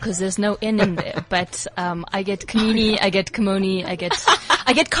Panther because there's no N in there, but I get Kamini, I get Kamoni, I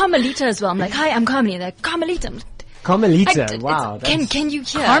get Carmelita as well. I'm like, hi, I'm Carmeli. They're like, Carmelita. I'm like, Carmelita, wow. Can you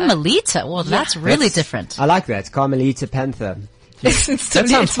hear? Carmelita? Well, that's really different. I like that. Carmelita Panther. That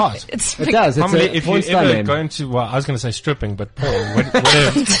sounds hot. It does. It's Carmeli, a if you porn star ever name. go into, well, I was going to say stripping, but Paul,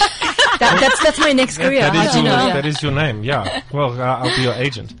 whatever. That's my next career. That is your name, yeah. Well, I'll be your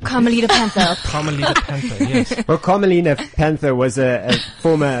agent. Carmelita Panther. Carmelita Panther, yes. Well, Carmelina Panther was a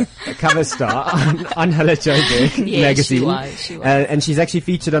former cover star on Hello Joburg magazine. She was. And she's actually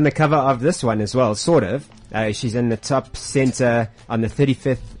featured on the cover of this one as well, sort of. She's in the top center on the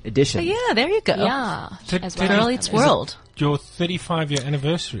 35th edition. Oh, yeah, there you go. Yeah. as well. Girl Eats World. Your 35-year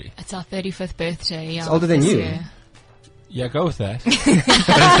anniversary. It's our 35th birthday, yeah. It's older than this you. year. Yeah, go with that. But it's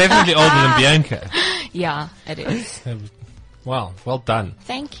definitely older than Bianca. Yeah, it is. Wow, well done.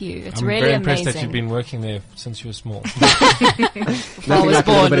 Thank you. It's I'm really very impressed amazing. that you've been working there since you were small. Nothing was like a little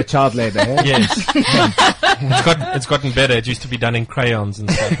born. bit of child labor, eh? Yes. It's gotten better. It used to be done in crayons and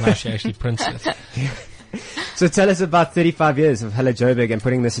stuff. Now she actually prints it. So tell us about 35 years of Hello Joburg and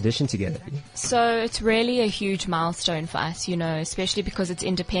putting this edition together. So it's really a huge milestone for us, especially because it's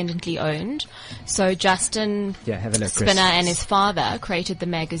independently owned. So Justin Yeah, have a look, Spinner Chris. and his father created the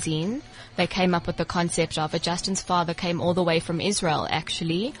magazine. They came up with the concept of it. Justin's father came all the way from Israel,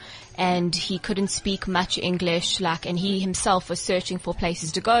 actually, and he couldn't speak much English, and he himself was searching for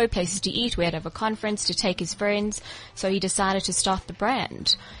places to go, places to eat, where to have a conference, to take his friends. So he decided to start the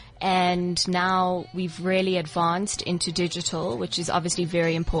brand. And now we've really advanced into digital, which is obviously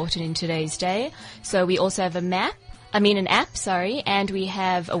very important in today's day. So we also have an app, and we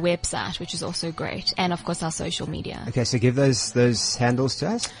have a website, which is also great. And of course our social media. Okay, so give those handles to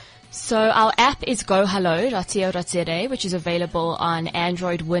us. So our app is gohello.co.za, which is available on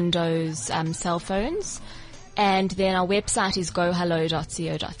Android, Windows, cell phones. And then our website is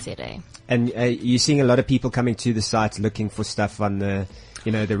gohello.co.za. And you're seeing a lot of people coming to the site looking for stuff on the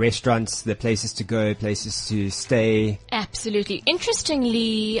restaurants, the places to go, places to stay. Absolutely.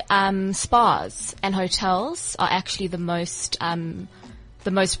 Interestingly, spas and hotels are actually the most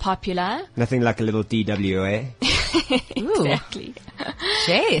popular. Nothing like a little DWA. Exactly.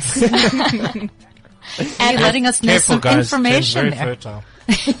 Jace. And letting us know Careful, some guys. information Jen's very there. fertile.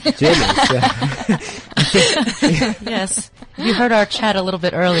 Yes. You heard our chat a little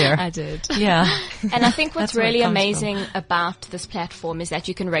bit earlier. I did. Yeah. And I think what's That's where it really comes amazing about this platform is that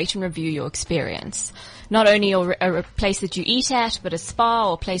you can rate and review your experience. Not only a place that you eat at, but a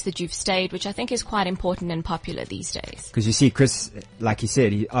spa or place that you've stayed, which I think is quite important and popular these days. Because you see, Chris, like he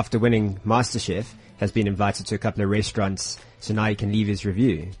said, after winning MasterChef, has been invited to a couple of restaurants, so now he can leave his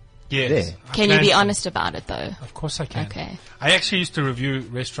review. Yes. There. I Can you be to. honest about it though? Of course I can. Okay. I actually used to review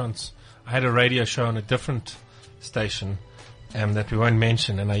restaurants. I had a radio show on a different station that we won't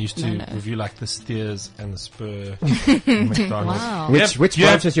mention, and I used to review the Steers and the Spur and McDonald's. Wow. Which you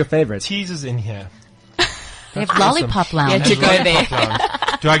branch have is your favorite? teasers in here. They have Lollipop Lounge. Yeah, to go Lollipop there. Lounge.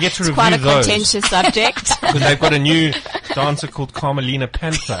 Do I get to review Quite a those? contentious subject. Because they've got a new dancer called Carmelina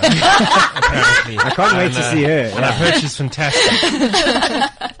Panther, apparently. I can't wait to see her. And I've heard she's fantastic.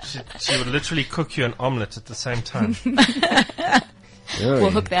 She would literally cook you an omelette at the same time. Really?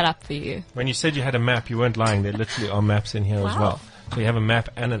 We'll hook that up for you. When you said you had a map, you weren't lying. There literally are maps in here as well. So you have a map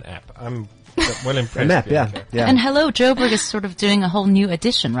and an app. I'm well impressed. A map, yeah. Bianca. Yeah. And Hello Joburg is sort of doing a whole new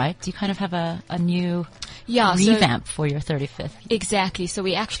edition, right? Do you kind of have a new revamp for your 35th? Exactly. So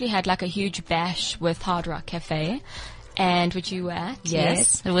we actually had a huge bash with Hard Rock Cafe, and which you were at.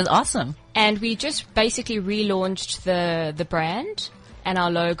 Yes. It was awesome. And we just basically relaunched the brand. and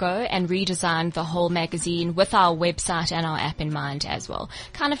our logo and redesigned the whole magazine with our website and our app in mind as well.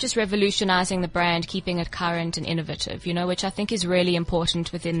 Kind of just revolutionizing the brand, keeping it current and innovative, which I think is really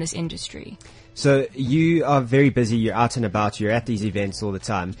important within this industry. So you are very busy, you're out and about, you're at these events all the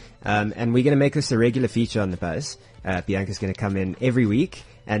time, and we're going to make this a regular feature on The Buzz. Bianca's going to come in every week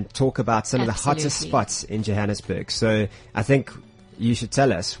and talk about some of the hottest spots in Johannesburg. So I think you should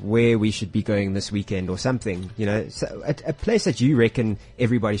tell us where we should be going this weekend or something, so a place that you reckon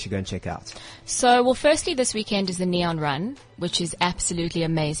everybody should go and check out. So, well, firstly, this weekend is the Neon Run, which is absolutely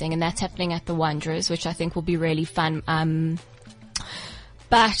amazing, and that's happening at the Wanderers, which I think will be really fun.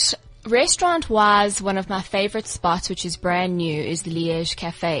 But restaurant-wise, one of my favorite spots, which is brand new, is the Liège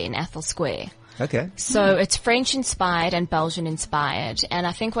Cafe in Athol Square. Okay. So it's French-inspired and Belgian-inspired, and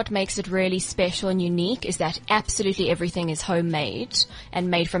I think what makes it really special and unique is that absolutely everything is homemade and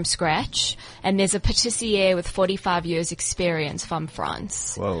made from scratch, and there's a pâtissier with 45 years experience from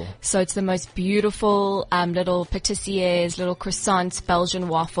France. Whoa. So it's the most beautiful little pâtissiers, little croissants, Belgian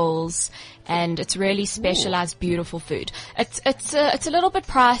waffles, and it's really specialized, beautiful food. It's a little bit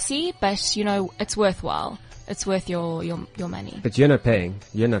pricey, but it's worthwhile. It's worth your money. But you're not paying.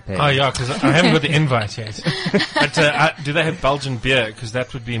 Oh, yeah, because I haven't got the invite yet. But do they have Belgian beer? Because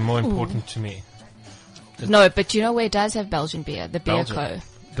that would be more important to me. No, but where it does have Belgian beer? The Beer Co.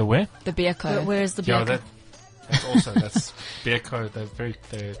 The where? The Beer Co. Where is the Beer Co? That's Beer Co.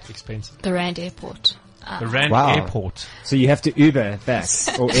 They're expensive. The Rand Airport. The Rand Airport. So you have to Uber back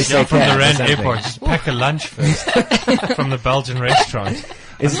or SAK from the Rand Airport. Just pack a lunch first from the Belgian restaurant.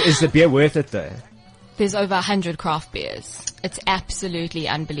 Is the beer worth it though? There's over 100 craft beers. It's absolutely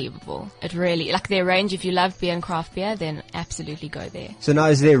unbelievable. It really, their range, if you love beer and craft beer, then absolutely go there. So now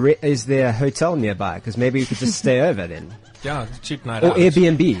is there a hotel nearby? Because maybe we could just stay over then. Yeah, cheap night or out.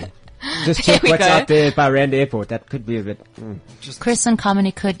 Airbnb. Just check what's out there by Rand Airport. That could be a bit... Chris and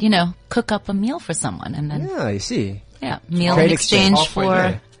Kamini could, cook up a meal for someone and then... Yeah, you see. Yeah, meal in exchange for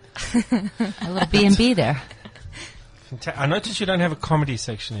a little B&B there. I noticed you don't have a comedy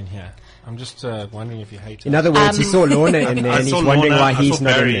section in here. I'm just wondering if you hate it. In other words, he saw Lorna in there and he's wondering why he's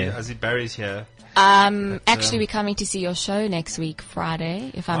not in there. I see Barry's here. Actually, we're coming to see your show next week,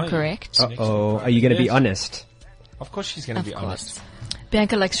 Friday, if I'm correct. Uh-oh. Are you going to be honest? Of course she's going to be honest.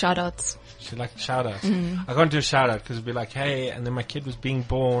 Bianca likes shout-outs. She likes shout-outs. I can't do a shout-out because it'd be like, hey, and then my kid was being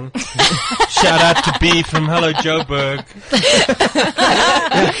born. Shout out to B from Hello Joburg.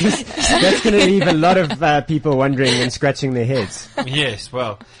 That's going to leave a lot of people wondering and scratching their heads. Yes,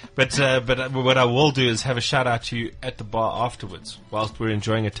 well, but what I will do is have a shout-out to you at the bar afterwards whilst we're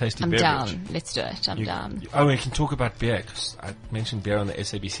enjoying a tasty beverage. I'm down. Let's do it. I'm down. We can talk about beer because I mentioned beer on the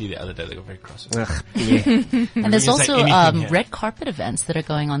SABC the other day. They got very cross. And there's also red carpet events that are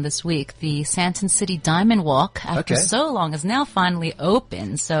going on this week. The Sandton City Diamond Walk, after so long, is now finally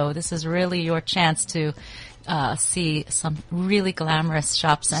open. So this is really your chance to see some really glamorous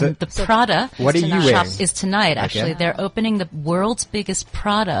shops. And the Prada shop is tonight, actually. They're opening the world's biggest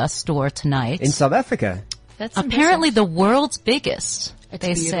Prada store tonight. In South Africa? That's apparently the world's biggest.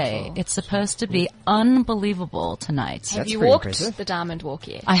 They beautiful. say it's supposed to be unbelievable tonight. Have you walked the Diamond Walk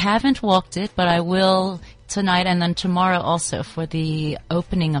yet? I haven't walked it, but I will tonight and then tomorrow also for the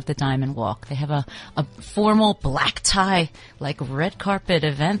opening of the Diamond Walk. They have a formal black tie, red carpet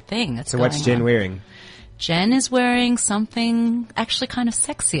event thing that's going on. So what's Jen wearing? Jen is wearing something actually kind of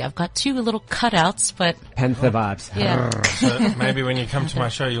sexy. I've got two little cutouts, but... Panther vibes. Yeah. So maybe when you come to my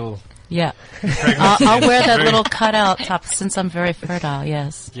show, you'll... Yeah. I'll wear that little cutout top since I'm very fertile,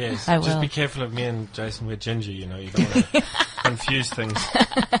 yes. Yes. I will. Just be careful of me and Jason. We're ginger, you don't want to confuse things.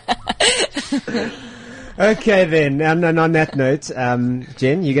 Okay then, and on that note,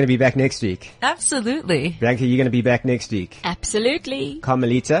 Jen, you're going to be back next week. Absolutely. Bianca, you're going to be back next week. Absolutely.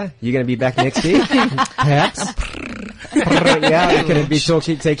 Carmelita, you're going to be back next week? Perhaps? Yeah, you're going to be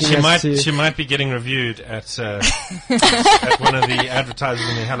taking us to... She might be getting reviewed at one of the advertisers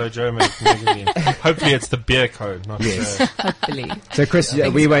in the Hello Joe magazine. Hopefully it's the Beer Co. Not hopefully. So Chris,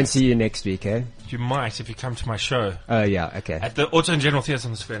 we won't see you next week, eh? You might if you come to my show. Oh, yeah, okay. At the Auto and General Theatre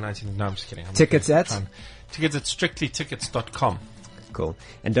on the Sphere 19. No, I'm just kidding. Tickets at? Tickets at strictlytickets.com. Cool.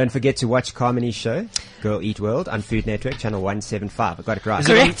 And don't forget to watch Carmony's show, Girl Eat World, on Food Network, channel 175. I got it right. Is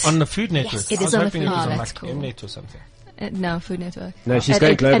it on the Food Network? Yes, it is on the Food Network. That's cool. Mnet or something. No, Food Network. No, she's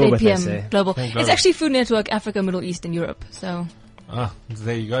going global with us. Eh? Global. It's actually Food Network, Africa, Middle East, and Europe. So. Ah,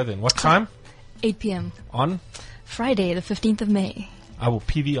 there you go then. What time? 8 p.m. On? Friday, the 15th of May. I will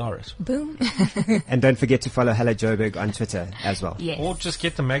PVR it. Boom. And don't forget to follow Hello Joburg on Twitter as well. Yes. Or just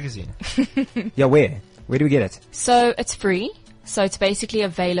get the magazine. Yeah, where? Where do we get it? So it's free. So it's basically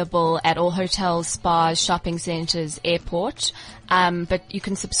available at all hotels, spas, shopping centers, airport. But you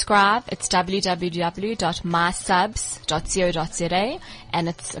can subscribe. It's www.mysubs.co.za, and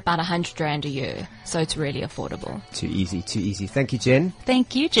it's about 100 Rand a year. So it's really affordable. Too easy. Thank you, Jen.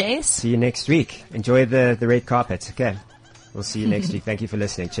 Thank you, Jace. See you next week. Enjoy the red carpet. Okay. We'll see you next week. Thank you for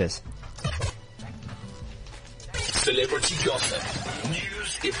listening. Cheers. Celebrity gossip,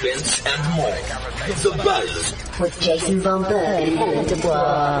 news, events, and more. The Buzz with Jason Von Berg and Helen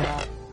Dubois.